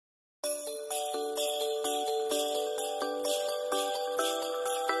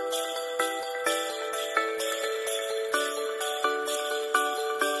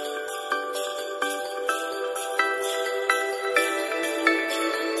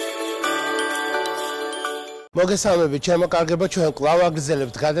მოგესალმებით, ჩემო კარგებო, ჩვენ კვლავ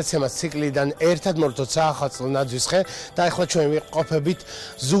აგრძელებთ გადაცემას ციკლიდან ერთად მოვრთოთ საახალწლო ნაძვის ხე და ახლა ჩვენ ვიყოფებით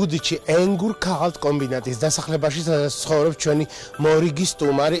ზუგდიდში ენგურ ქაღალდ კომბინატის დასახლებაში, სადაც ცხოვრობს ჩვენი მორიგი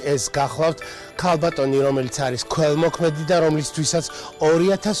სტუმარი, ეს გახლავთ ქალბატონი, რომელიც არის ქველმოქმედი და რომლისთვისაც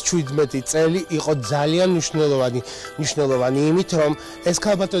 2017 წელი იყო ძალიან მნიშვნელოვანი იმით, რომ ეს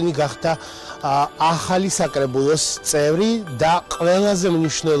ქალბატონი გახდა ახალი საკრებულოს წევრი და ყველაზე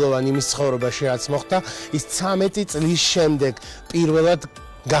მნიშვნელოვანი იმის ცხოვრებაში რაც მოხდა, ის 13 წლის შემდეგ პირველად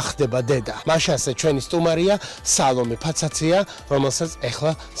გახდება დედა. მაშასე ჩვენი სტუმარია სალომე ფაცაცია, რომელსაც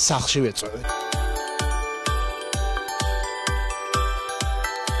ეხლა სახლში ვეწვევთ.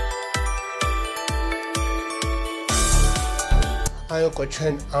 აი უკვე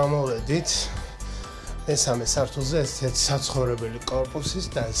ჩვენ ამოვედით მესამე სართულზე, ესეც საცხოვრებელი კორპუსის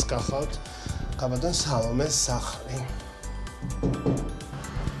და ეს გახლავთ ქალბატონ სალომეს სახლი.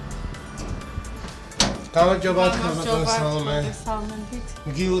 გამარჯობათ ქალბატონ სალომე.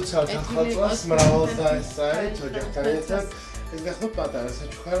 გილოცავთ ახალწლს, მრავალ დაესწარით ოჯახთან ერთად. ეს გახლავთ პატარა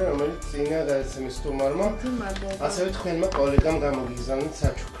საჩუქარი, რომელიც წინა გადაცემის სტუმარმა, ასევე თქვენმა კოლეგამ გამოგიგზავნით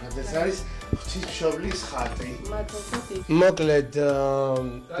საჩუქრად. ეს არის ღვთისმშობლის ხატი. მოკლედ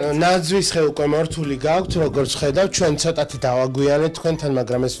ნაძვის ხე უკვე მორთული გაქვთ, როგორც ხედავთ, ჩვენ ცოტათი დავაგვიანეთ თქვენთან,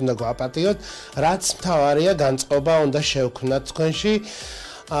 მაგრამ ეს უნდა გვაპატიოთ, რაც მთავარია განწყობა უნდა შევქმნათ თქვენში.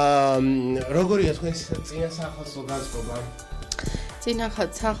 როგორია თქვენი წინა საახალწლო განწყობა? წინა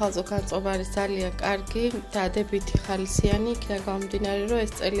საახალწლო განწყობა არის ძალიან კარგი, დადებითი ხალისიანი, იქიდან გამომდინარე, რომ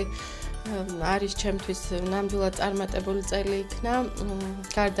ეს წელი არის ჩემთვის ნამდვილად წარმატებული წელი იქნა.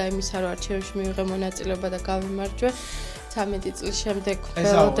 გარდა იმისა, რომ არჩევნებში მივიღე მონაწილეობა და გავიმარჯვე, 13 წლის შემდეგ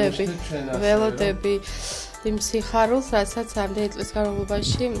ველოდები იმ სიხარულს, რასაც ამდენი წლის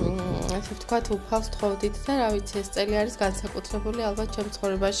განმავლობაში, ასე ვთქვათ, უფალს თხოვდით და რა ვიცი, ეს წელი არის განსაკუთრებული ალბათ ჩემ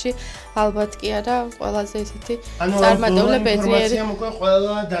ცხოვრებაში, ალბათ კი არა, ყველაზე ისეთი წარმატებული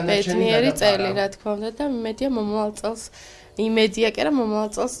ბედნიერი წელი, რა თქმა უნდა და იმედია მომავალ წელს, მომავალ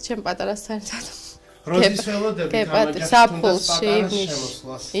წელს ჩემ პატარასთან ერთად. როდის ველოდები საფულში,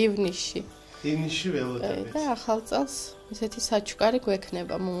 ივნისში. ივნისში ველოდებით. და ახალ წელს ისეთი საჩუქარი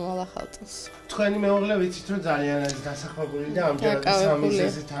გვექნება მომავალ ახალ წელს. თქვენი მეუღლე ვიცით, რომ ძალიან არის დასახმებული და ამჯერად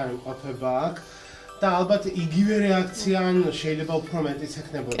სამიზეზით არ იმყოფება აქ. და ალბათ იგივე რეაქცია ან შეიძლება უფრო მეტიც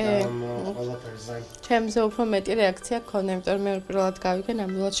ექნებოდა ამ ყველაფერზე. ჩემზე უფრო მეტი რეაქცია მქონდა, იმიტომ რომ მე პირველად გავიგე,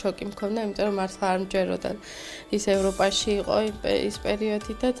 ნამდვილად შოკი მქონდა, იმიტომ რომ მართლა არ მჯეროდა. ის ევროპაში იყო ის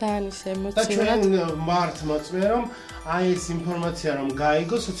პერიოდი და ძალიან ის ემოციურად. და ჩვენ მართ მოწმე რომ აი ეს ინფორმაცია რომ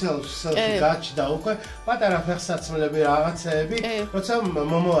გაიგო სოციალურ ქსელში გაჩნდა უკვე პატარა ფეხსაცმლები რაღაცეები, როცა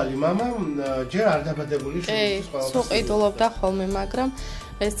მომავალი მამა ჯერ არ დაბადებული შვილის ყველაფერს უყიდულობდა ხოლმე, მაგრამ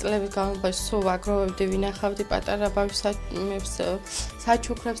ეს წლების განმავლობაში სულ ვაგროვებდი, ვინახავდი პატარა ბავშვებს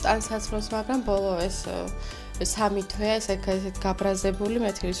საჩუქრებს, ტანსაცმელს, მაგრამ ბოლო ეს 3 თვეა ესეთ გაბრაზებული,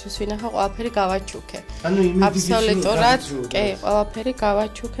 მეთქილისთვის ვინახა, ყველაფერი გავაჩუქე. აბსოლუტურად, კი, ყველაფერი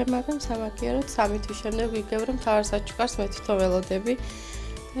გავაჩუქე, მაგრამ სამაგიეროდ 3 თვის შემდეგ ვიგებ, რომ თავარ საჩუქარს მე თვითონ ველოდები.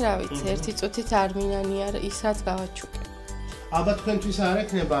 რა ვიცი, ერთი წუთით არ მინანია ის რაც გავაჩუქე. ალბათ თქვენთვის არ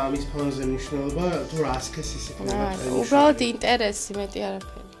ექნება ამის ფონზე მნიშვნელობა, თუ რა სქესის იქნება? უბრალოდ ინტერესი, მეტი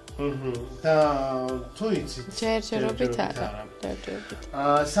არაფერი. და თუ იცით? ჯერჯერობით არა.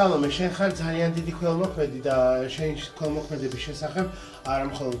 სალომე, შენ ხარ ძალიან დიდი ქველმოქმედი და შენი ქველმოქმედების შესახებ არა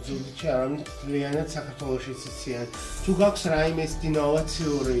მხოლოდ ზუგდიდში, არამედ მთლიანად საქართველოშიც იციან. თუ გაქვს რაიმე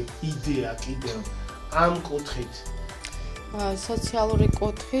ინოვაციური იდეა კიდევ ამ კუთხით? სოციალური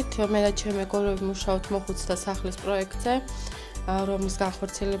კუთხით, მე და ჩემი მეგობრები მუშაობთ მოხუცთა სახლის პროექტზე, რომლის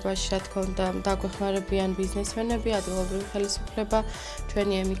განხორციელებაში, რა თქმა უნდა, დაგვეხმარებიან ბიზნესმენები, ადგილობრივი ხელისუფლება,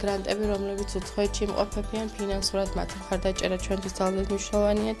 ჩვენი ემიგრანტები, რომლებიც უცხოეთში იმყოფებიან, ფინანსურად მათი მხარდაჭერა ჩვენთვის ძალიან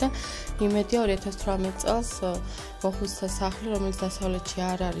მნიშვნელოვანია და იმედია 2018 წელს მოხუცთა სახლი, რომელიც დასავლეთში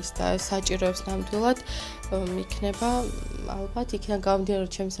არ არის და საჭიროებს ნამდვილად, იქნება ალბათ იქიდან გამომდინარე,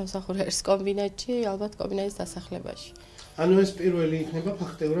 რომ ჩემი სამსახური არის კომბინატში, ალბათ კომბინატის დასახლებაში. ანუ ეს პირველი იქნება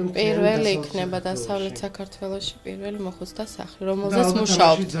ფაქტობრივად პირველი იქნება დასავლეთ საქართველოში პირველი მოხუცთა სახლი, რომელზეც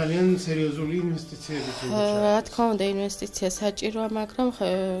მუშაობთ. ძალიან სერიოზული ინვესტიციები თუნდაც. რა თქმა უნდა, ინვესტიცია საჭიროა, მაგრამ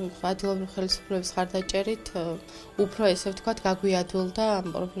ადგილობრივი ხელისუფლების მხარდაჭერით უფრო ესე ვთქვათ, გაგვიადვილდა ამ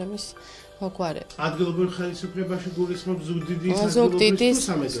პრობლემის მოგვარება. ადგილობრივ ხელისუფლებაში გულისხმობ ზუგდიდის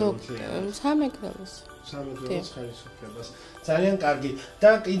სამეგრელოს ხელისუფლებას. ძალიან კარგი. და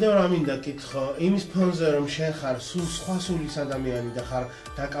კიდევ რა მინდა კითხო, იმის ფონზე რომ შენ ხარ სხვა სულის ადამიანი და ხარ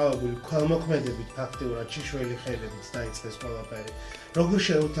დაკავებული ქველმოქმედებით, ფაქტიურად შიშველი ხელებით დაიწყეს ყველაფერი. როგორ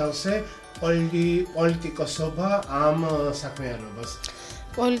შეუთავსე პოლიტიკოსობა ამ საქმიანობას?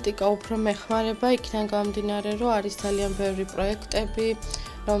 პოლიტიკა უფრო მეხმარება, იქიდან გამომდინარე, რომ არის ძალიან ბევრი პროექტები,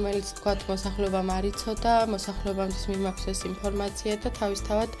 რომელიც თქვათ მოსახლეობამ არ იცოდა, მოსახლეობამთვის მიმართეს ინფორმაცია და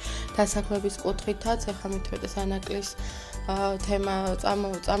თავისთავად დასაქმების კუთხითაც ახლა მithumetes ანაკლის თემა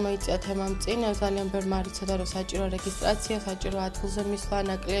წამოიწია თემამ წინ ძალიან ბევრმა არ იცოდა რომ საჭირო რეგისტრაცია, საჭირო ადგილზე მისვლა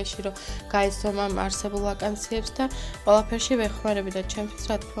ანაკლიაში რომ გაეცნო ამ არსებულ ვაკანციებს და ყველაფერში ვეხმარები და ჩემთვის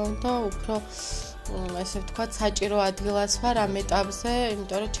რა თქმა უნდა უფრო ესე ვთქვათ საჭირო ადგილას ვარ ამ ეტაპზე,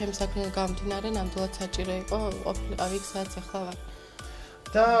 იმიტომ რომ ჩემი საქმიდან გამომდინარე ნამდვილად საჭირო იყო ყოფილიყავი იქ სადაც ახლა ვარ.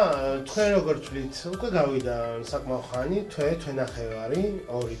 და თქვენ როგორ თვლით, უკვე გავიდა საკმაო ხანი, თვე-თვენახევარი,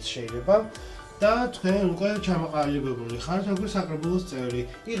 ორიც შეიძლება და თქვენ უკვე ჩამოყალიბებული ხართ როგორც საკრებულოს წევრი.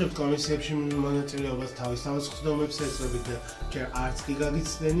 იღებთ კომისიებში მონაწილეობას თავისთავად ხსდომებს ეწევით და ჯერ არც კი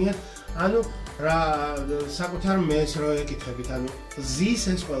გაგიცდენიათ. ანუ რა საკუთარ მეს რო ეკითხებით, ანუ ზის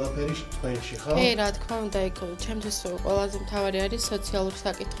ეს ყველაფერი თქვენში, ხო? კი, რა თქმა უნდა, იქ ჩემთვის ყველაზე მთავარი არის სოციალური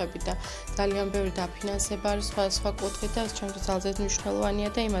საკითხები და ძალიან ბევრი დაფინანსება არის სხვა კუთხით და ეს ჩემთვის ძალზედ მნიშვნელოვანია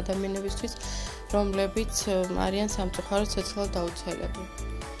და იმ ადამიანებისთვის, რომლებიც არიან სამწუხაროდ სოციალურად დაუცველები.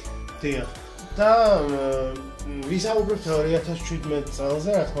 დიახ. და ვისაუბრებთ 2017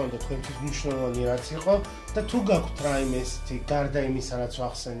 წელზე, რა თქმა უნდა, თქვენთვის მნიშვნელოვანი რაც იყო და თუ გაქვთ რაიმე ესეთი გარდა იმისა, რაც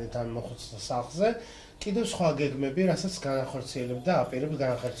ვახსენეთ ან მოხუცთა სახლზე, კიდევ სხვა გეგმები, რასაც განახორციელებთ და აპირებთ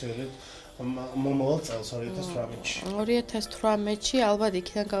განახორციელებთ მომავალ წელს 2018-ში. 2018-ში ალბათ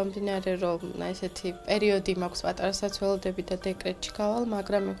იქიდან გამომდინარე, რომ ესეთი პერიოდი მაქვს პატარა საცვალებები და დეკრეტში გავალ,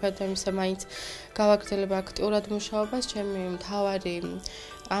 მაგრამ მიუხედავად იმისა, მაინც გავაგრძელებ აქტიურად მუშაობას, ჩემი მთავარი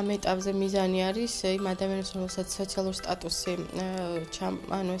ამ ეტაპზე მიზანი არის იმ ადამიანებს, რომელსაც სოციალური სტატუსი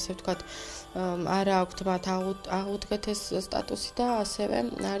ანუ ესე ვთქვათ არ აქვთ მათ აღუდგეთ ეს სტატუსი და ასევე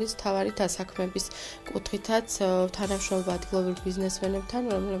არის თავარი დასაქმების კუთხითაც თანამშრომლობა ადგილობრივ ბიზნესმენებთან,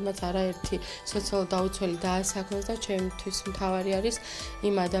 რომლებმაც არაერთი სოციალურად დაუცველი დაასაქმეს და ჩემთვის მთავარი არის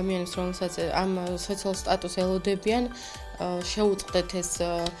იმ ადამიანებს, რომელსაც ამ სოციალურ სტატუსს ელოდებიან შეუწყდეთ ეს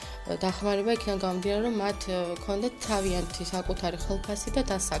დახმარება იქიდან გამომდინარე, რომ მათ ქონდეთ თავიანთი საკუთარი ხელფასი და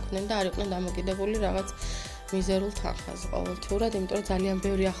დასაქმდნენ და არ იყვნენ დამოკიდებული რაღაც მიზერულ თანხაზე ყოველთვიურად, იმიტომ რომ ძალიან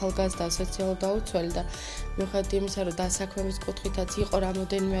ბევრი ახალგაზრდა სოციალურად დაუცველი და მიუხედავად იმისა, რომ დასაქმების კუთხითაც იყო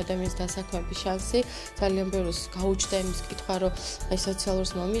რამოდენიმე ადამიანის დასაქმების შანსი, ძალიან ბევრს გაუჩნდა იმის კითხვა, რომ აი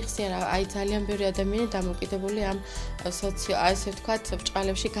სოციალურს მომიხსნიან, აი ძალიან ბევრი ადამიანი დამოკიდებული ამ ესე ვთქვათ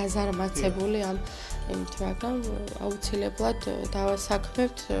ბრჭყალებში გაზარმაცებული ამ იმით, მაგრამ აუცილებლად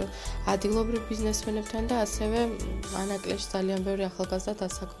დავასაქმებთ ადგილობრივ ბიზნესმენებთან და ასევე ანაკლებში ძალიან ბევრი ახალგაზრდა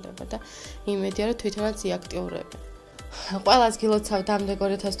დასაქმდება და იმედია, რომ თვითონაც იაქტიურებენ. ყველას გილოცავ დამდეგ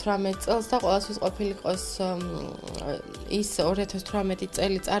 2018 წელს და ყველასთვის ყოფილიყოს ის 2018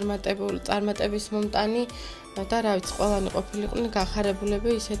 წელი წარმატების მომტანი და რა ვიცი, ყველანი ყოფილიყვნენ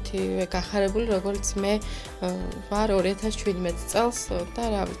გახარებულები, ისეთივე გახარებული, როგორც მე ვარ 2017 წელს და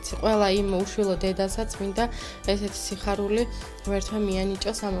რა ვიცი, ყველა იმ უშვილო დედასაც მინდა ესეთი სიხარული ვერთმა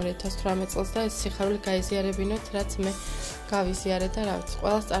მიანიჭოს ამ 2018 წელს და ეს სიხარული გაიზიარებინოთ, რაც მე გავიზიარე და რა ვიცი,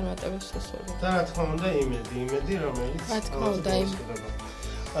 ყველას წარმატებებს ვსურვებ. და რა თქმა უნდა, იმედი, რომელიც რა თქმა უნდა,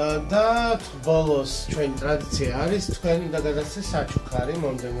 და ბოლოს ჩვენი ტრადიცია არის თქვენ და გადაცე საჩუქარი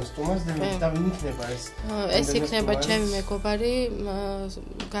მომდევნო სტუმარს და ვინ იქნება ეს? ეს იქნება ჩემი მეგობარი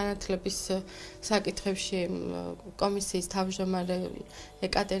განათლების საკითხებში კომისიის თავმჯდომარე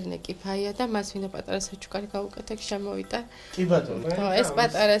ეკატერინე კიფაია და მას ვინდა პატარა საჩუქარი გავუკეთე შემოვიდა. კი ბატონო. ეს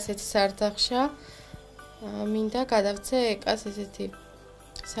პატარა ესეთი სარდახშა მინდა გადავცე ეკას ესეთი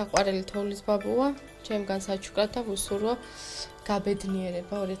საყვარელი თოვლის ბაბუა ჩემგან საჩუქრად და ვუსურვო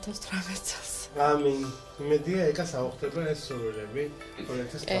გაბედნიერება 2018 წელს. ამინ. იმედია ეკას აუხდება ეს სურვილები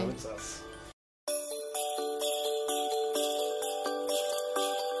 2018 წელს.